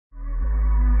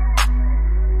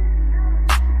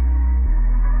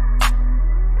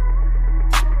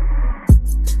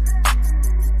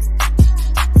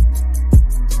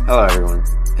Hello everyone.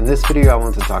 In this video I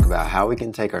want to talk about how we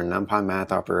can take our NumPy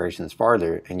math operations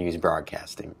farther and use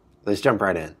broadcasting. Let's jump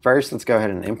right in. First, let's go ahead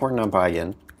and import NumPy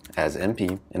again as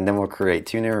NP, and then we'll create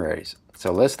two new arrays.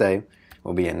 So list A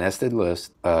will be a nested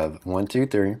list of 1, 2,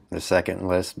 3, the second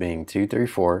list being 2, 3,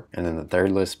 4, and then the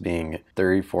third list being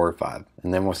 3, 4, 5.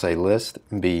 And then we'll say list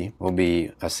B will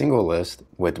be a single list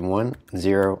with 1,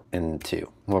 0, and 2.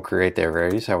 We'll create the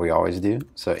arrays how we always do.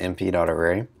 So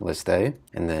np.array list A,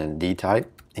 and then dtype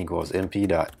equals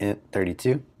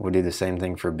np.int32. We'll do the same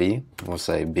thing for B. We'll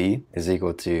say B is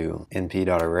equal to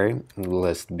np.array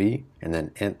list B, and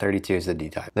then int32 is the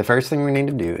dtype. The first thing we need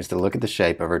to do is to look at the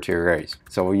shape of our two arrays.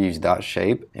 So we'll use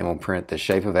 .shape, and we'll print the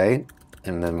shape of A,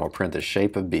 and then we'll print the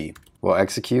shape of B. We'll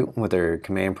execute with our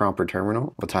command prompt or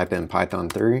terminal. We'll type in Python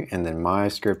 3, and then my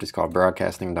script is called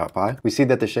broadcasting.py. We see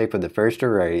that the shape of the first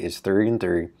array is 3 and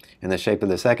 3, and the shape of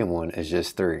the second one is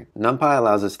just 3. NumPy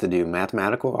allows us to do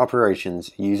mathematical operations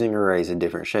using arrays of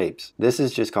different shapes. This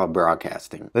is just called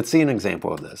broadcasting. Let's see an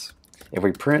example of this. If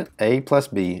we print A plus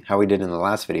B, how we did in the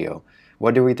last video,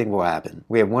 what do we think will happen?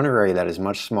 We have one array that is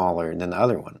much smaller than the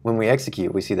other one. When we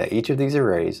execute, we see that each of these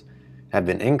arrays have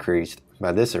been increased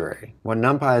by this array. What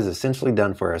NumPy has essentially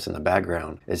done for us in the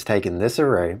background is taken this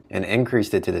array and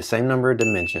increased it to the same number of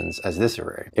dimensions as this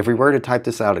array. If we were to type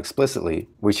this out explicitly,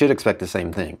 we should expect the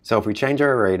same thing. So if we change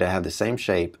our array to have the same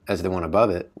shape as the one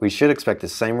above it, we should expect the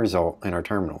same result in our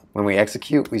terminal. When we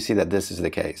execute, we see that this is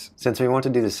the case. Since we want to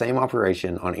do the same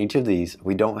operation on each of these,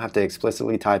 we don't have to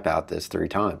explicitly type out this 3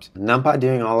 times. NumPy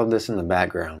doing all of this in the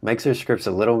background makes our scripts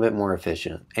a little bit more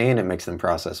efficient, and it makes them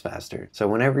process faster. So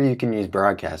whenever you can use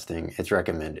broadcasting, it's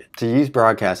recommended. To use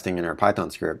broadcasting in our Python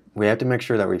script, we have to make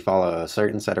sure that we follow a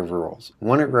certain set of rules.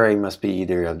 One array must be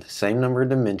either of the same number of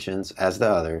dimensions as the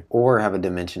other, or have a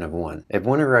dimension of 1. If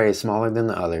one array is smaller than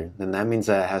the other, then that means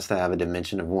that it has to have a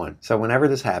dimension of 1. So whenever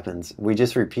this happens, we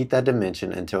just repeat that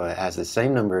dimension until it has the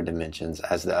same number of dimensions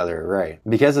as the other array.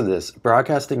 Because of this,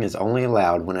 broadcasting is only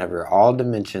allowed whenever all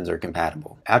dimensions are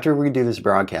compatible. After we do this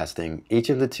broadcasting, each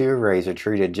of the two arrays are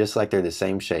treated just like they're the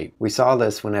same shape. We saw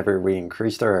this whenever we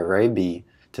increased our array B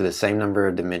to the same number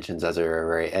of dimensions as our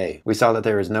array A. We saw that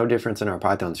there was no difference in our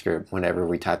Python script whenever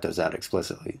we typed those out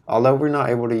explicitly. Although we're not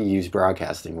able to use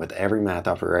broadcasting with every math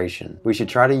operation, we should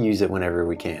try to use it whenever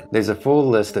we can. There's a full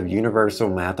list of universal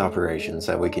math operations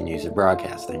that we can use with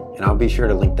broadcasting, and I'll be sure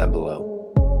to link that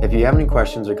below. If you have any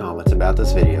questions or comments about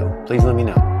this video, please let me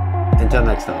know. Until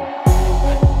next time.